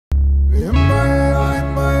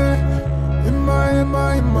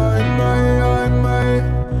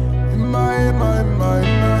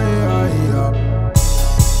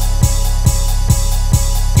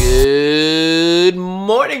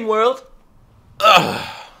morning, world!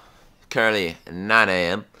 Ugh. Currently 9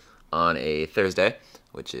 a.m. on a Thursday,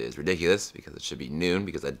 which is ridiculous because it should be noon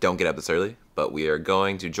because I don't get up this early. But we are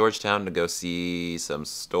going to Georgetown to go see some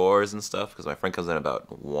stores and stuff because my friend comes in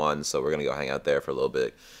about 1, so we're going to go hang out there for a little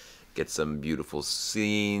bit, get some beautiful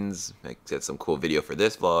scenes, get some cool video for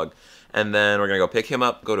this vlog, and then we're going to go pick him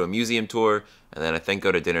up, go to a museum tour, and then I think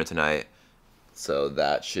go to dinner tonight. So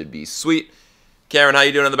that should be sweet. Cameron, how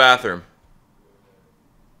you doing in the bathroom?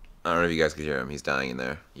 I don't know if you guys could hear him. He's dying in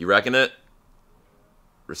there. You reckon it?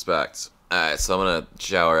 Respect. Alright, so I'm gonna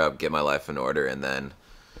shower up, get my life in order, and then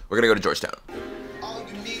we're gonna go to Georgetown.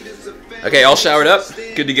 Okay, all showered up.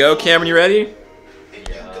 Good to go. Cameron, you ready?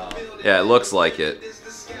 Yeah, it looks like it.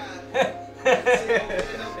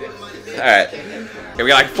 Alright. Okay, we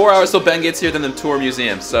got like 4 hours till Ben gets here, then the tour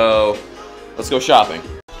museum. So, let's go shopping.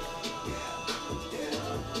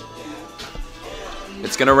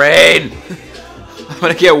 It's gonna rain! I'm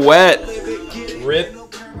gonna get wet. Rip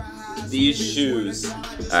these shoes.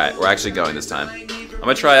 Alright, we're actually going this time. I'm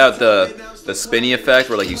gonna try out the spinny effect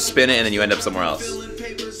where like you spin it and then you end up somewhere else.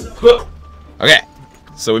 Okay,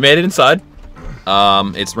 so we made it inside.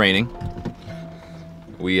 It's raining.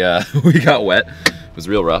 We got wet. It was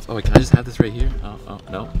real rough. Oh wait, can I just have this right here? Oh,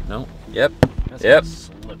 no. Yep.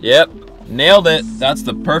 Nailed it. That's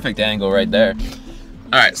the perfect angle right there.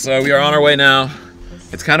 Alright, so we are on our way now.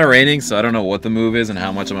 It's kind of raining, so I don't know what the move is and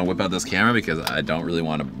how much I'm gonna whip out this camera because I don't really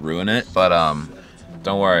want to ruin it. But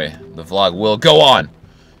don't worry, the vlog will go on.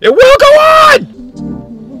 It will go on!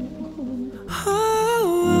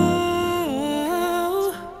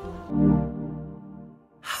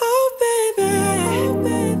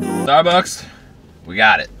 Starbucks, we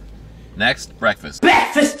got it. Next, breakfast.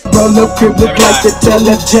 Breakfast! Roll up crib look like the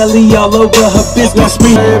teller jelly all over her business.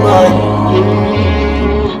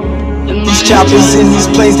 These choppers in these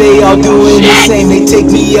planes, they all doing the same. They take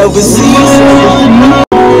me overseas.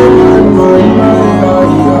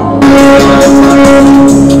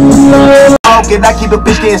 Can I keep a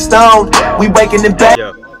bitch getting stoned? We waking in bed.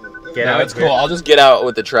 Get out. It's cool. I'll just get out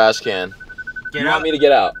with the trash can. You want me to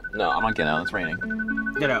get out? No, I'm not getting out. It's raining.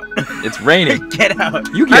 Get out. It's raining. Get out.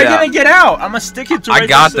 You get out. I'm gonna get out. I'm gonna stick it to I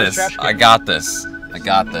got this. I got this. I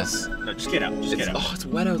got this. No, just get out. Just get out. Oh, it's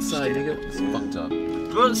wet outside, nigga. It's fucked up.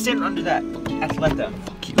 Go stand under that. Athleta.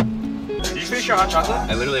 Fuck you. Did you finish your hot chocolate?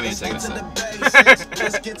 I literally haven't even taken a sip.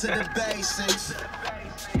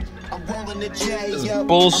 This is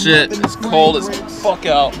bullshit. It's cold as fuck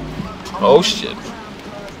out. Oh shit.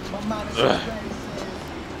 Ugh.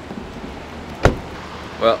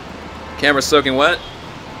 Well, camera's soaking wet.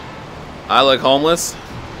 I look homeless.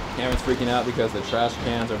 Cameron's freaking out because the trash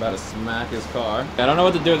cans are about to smack his car. I don't know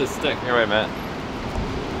what to do with this stick. You're right, Matt.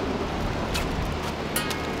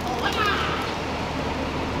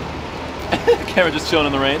 Cameron just chilling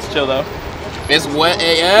in the rain. It's chill though. It's wet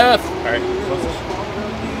AF. Alright.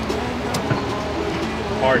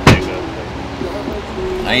 Hard thing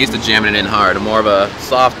though. I used to jamming it in hard. I'm more of a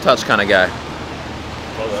soft touch kind of guy.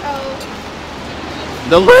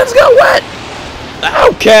 The lens got wet!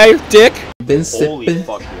 Okay, dick! Been Holy sipping.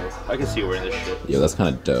 fuck, yo. I can see you wearing this shit. Yo, that's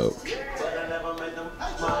kind of dope.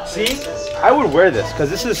 See? I would wear this, because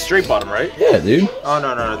this is straight bottom, right? Yeah, dude. Oh,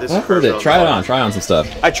 no. This I is heard it. Try it on. Try on some stuff.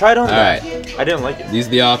 I tried on that. Alright. I didn't like it. These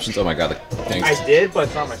are the options. Oh my god, the things. I did, but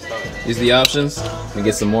it's not my style. These are the options. We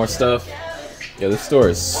get some more stuff. Yo, this store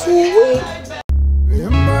is sweet.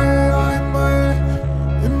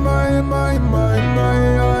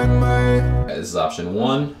 This is option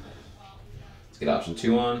 1. Let's get option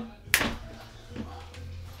 2 on.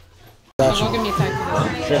 Don't give me time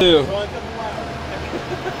for this. 2.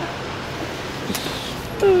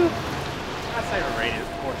 That's not even rated. It's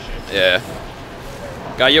horseshit. Yeah.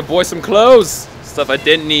 Got your boy some clothes. Stuff I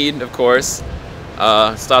didn't need, of course.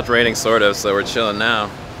 Stopped raining, sort of, so we're chilling now.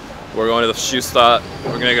 We're going to the shoe spot.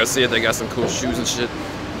 We're gonna go see if they got some cool shoes and shit.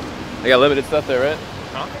 They got limited stuff there, right?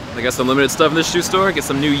 Huh? They got some limited stuff in this shoe store. Get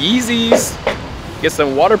some new Yeezys. Get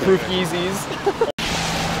some waterproof Yeezys.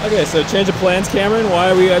 Okay, so change of plans, Cameron. Why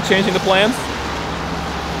are we changing the plans?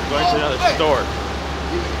 Going to another store.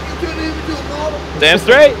 Damn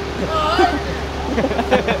straight.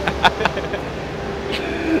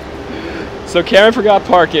 So Cameron forgot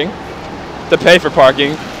parking to pay for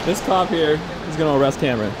parking. This cop here is gonna arrest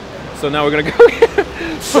Cameron. So now we're gonna go.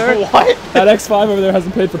 Sir, What? that X5 over there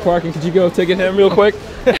hasn't paid for parking. Could you go ticket him real quick?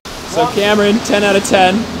 So Cameron, 10 out of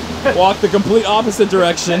 10, walked the complete opposite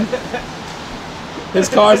direction. His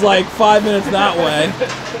car's like 5 minutes that way.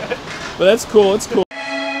 But that's cool, it's cool.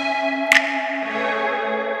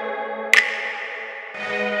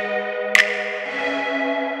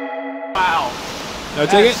 Wow. No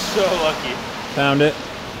ticket? So lucky. Found it.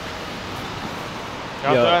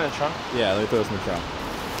 Can I throw it in the trunk? Yeah, let me throw this in the trunk.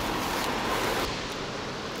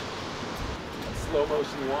 Slow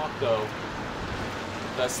motion walk though.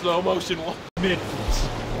 That slow motion walk.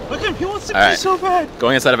 Look at him, he wants to All right. pee so bad.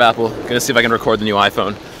 Going inside of Apple. Gonna see if I can record the new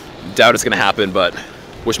iPhone. Doubt it's gonna happen, but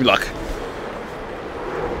wish me luck.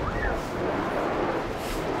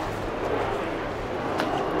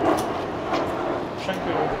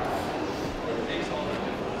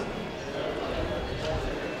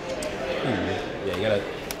 Yeah,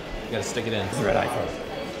 you gotta stick it in. It's the red iPhone.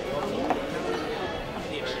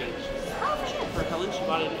 For Helen, she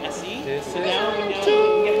bought an SE. So now we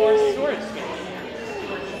can get more storage space.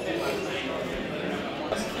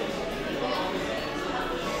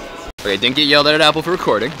 Okay, didn't get yelled at Apple for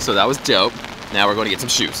recording, so that was dope. Now we're going to get some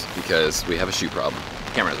shoes because we have a shoe problem.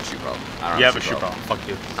 Cameron has a shoe problem. I don't You have a shoe problem. Fuck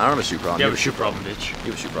you. I don't have a shoe problem. You have a shoe problem, bitch.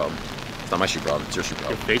 You have a shoe problem. It's not my shoe problem. It's your shoe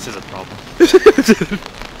Your problem. face is a problem.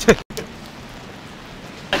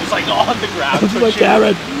 It's like on the ground. Like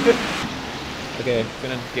Cameron. Okay,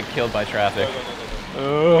 gonna get killed by traffic.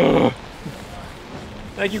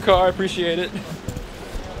 Thank you, car. I appreciate it.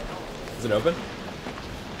 Is it open?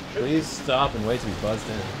 Please stop and wait to be buzzed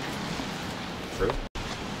in. True.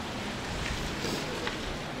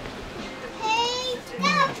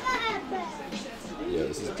 Yeah,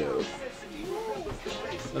 this is dope.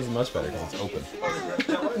 This is much better because it's open.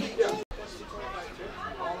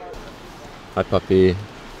 Hi, puppy.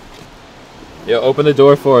 Yo, open the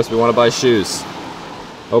door for us. We want to buy shoes.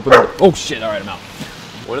 Open the... Oh shit, alright, I'm out.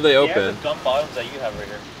 When are they open? Dumb bottoms that you have right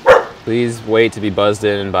here. Please wait to be buzzed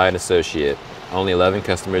in by an associate. Only 11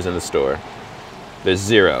 customers in the store. There's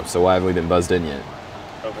 0, so why haven't we been buzzed in yet?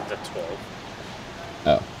 Opens at 12.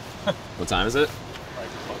 Oh. What time is it? Like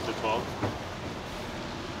close to 12.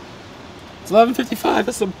 It's 11:55.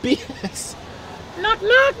 That's some BS. Knock,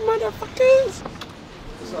 knock, motherfuckers.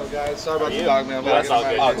 What's up, guys? Sorry about the dog, man. That's all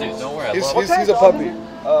good. Oh, dude, don't worry. He's a puppy.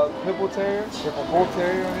 Pimple terrier, purple bull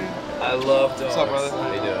terrier. I mean, I love dogs. what's up, brother?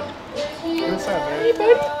 How you doing? What's up, man?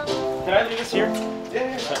 Can I leave this here?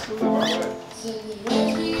 Yeah, absolutely.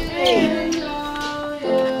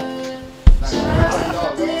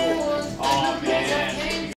 Oh,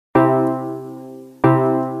 man.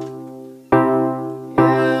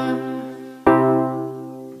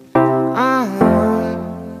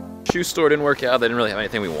 Shoe store didn't work out. They didn't really have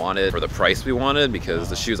anything we wanted for the price we wanted because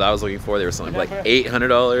the shoes I was looking for, they were something like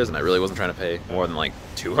 $800 and I really wasn't trying to pay more than like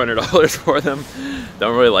 $200 for them.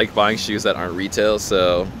 Don't really like buying shoes that aren't retail,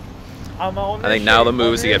 so I think now the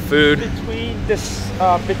move is to get food.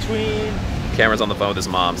 Between Cameron's on the phone with his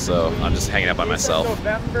mom, so I'm just hanging out by myself.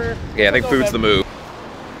 November. Okay, I think food's the move.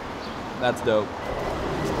 That's dope.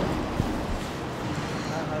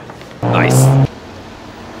 Nice.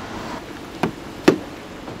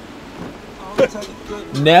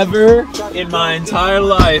 Never in my entire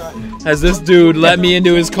life has this dude let me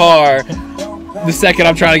into his car the second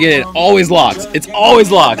I'm trying to get in. Always locked. It's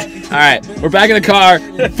always locked. Alright, we're back in the car.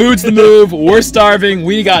 Food's the move. We're starving.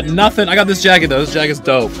 We got nothing. I got this jacket though. This jacket's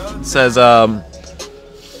dope. It says, I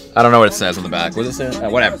don't know what it says on the back. What does it say?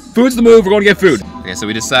 Whatever. Food's the move. We're going to get food. Okay, so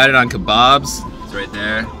we decided on kebabs. It's right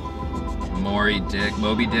there. Moby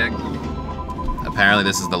Dick. Apparently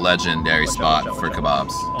this is the legendary spot for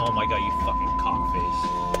kebabs. Oh my god, you fucking cockface.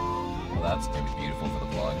 Well, that's gonna be beautiful for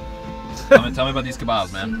the vlog. Tell me about these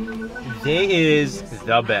kebabs, man. They is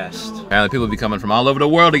the best. Apparently people be coming from all over the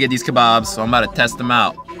world to get these kebabs, so I'm about to test them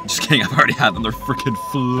out. Just kidding, I've already had them. They're freaking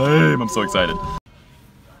flame. I'm so excited.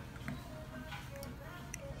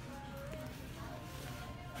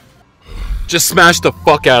 Just smash the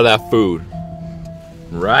fuck out of that food.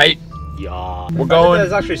 Right? Yeah. We're going.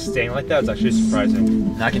 It's actually staying like that. It's actually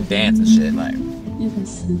surprising. I can dance and shit, like.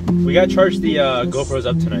 We got charged the GoPros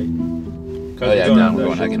up tonight. Oh yeah, down. We're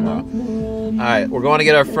going hiking tomorrow. Alright, we're going to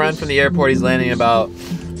get our friend from the airport. He's landing in about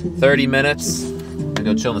 30 minutes. I'm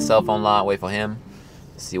gonna go chill in the cell phone lot, wait for him.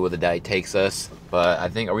 See where the day takes us. But I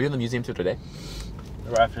think, are we doing the museum tour today?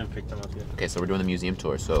 We're after pick them up. Yeah. Okay, so we're doing the museum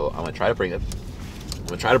tour. So I'm gonna try to bring it. I'm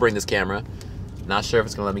gonna try to bring this camera. Not sure if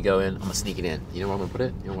it's gonna let me go in. I'm gonna sneak it in. You know where I'm gonna put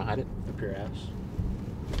it? You know where I'm gonna hide it? Up your ass.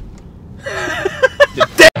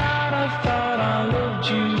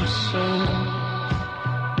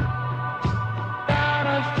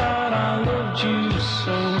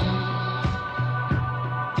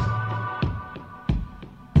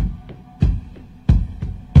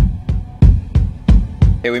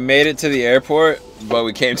 Okay, we made it to the airport, but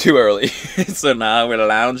we came too early. So now we're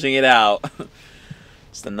lounging it out.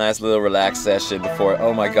 Just a nice little relaxed session before,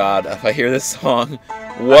 oh my god, if I hear this song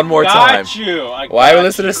one more time. Got you. Why are we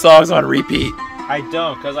listening to songs on repeat? I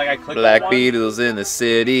don't, cause like I clicked Black on one. Beatles in the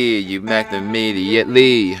city, you mac them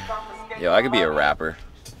immediately. Yo, I could be a rapper.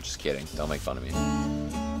 Just kidding. Don't make fun of me.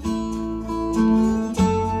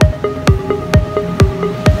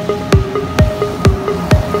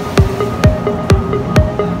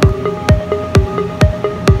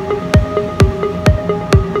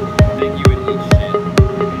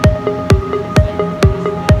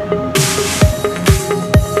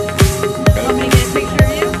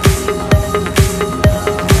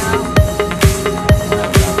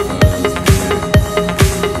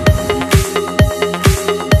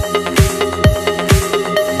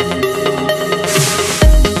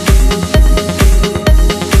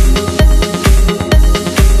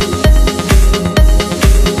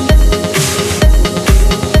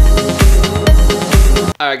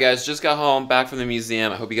 Alright guys, just got home, back from the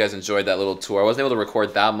museum. I hope you guys enjoyed that little tour. I wasn't able to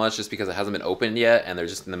record that much just because it hasn't been opened yet and they're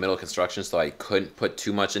just in the middle of construction, so I couldn't put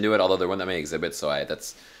too much into it, although there weren't that many exhibits, so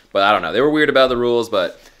but I don't know. They were weird about the rules,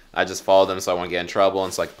 but I just followed them so I won't get in trouble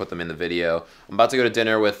and so I can put them in the video. I'm about to go to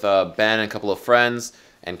dinner with Ben and a couple of friends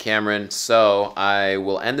and Cameron, so I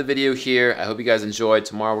will end the video here. I hope you guys enjoyed.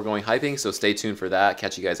 Tomorrow we're going hiking, so stay tuned for that.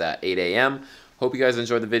 Catch you guys at 8 a.m. Hope you guys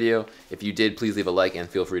enjoyed the video. If you did, please leave a like and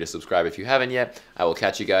feel free to subscribe if you haven't yet. I will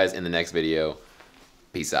catch you guys in the next video.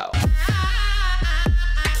 Peace out.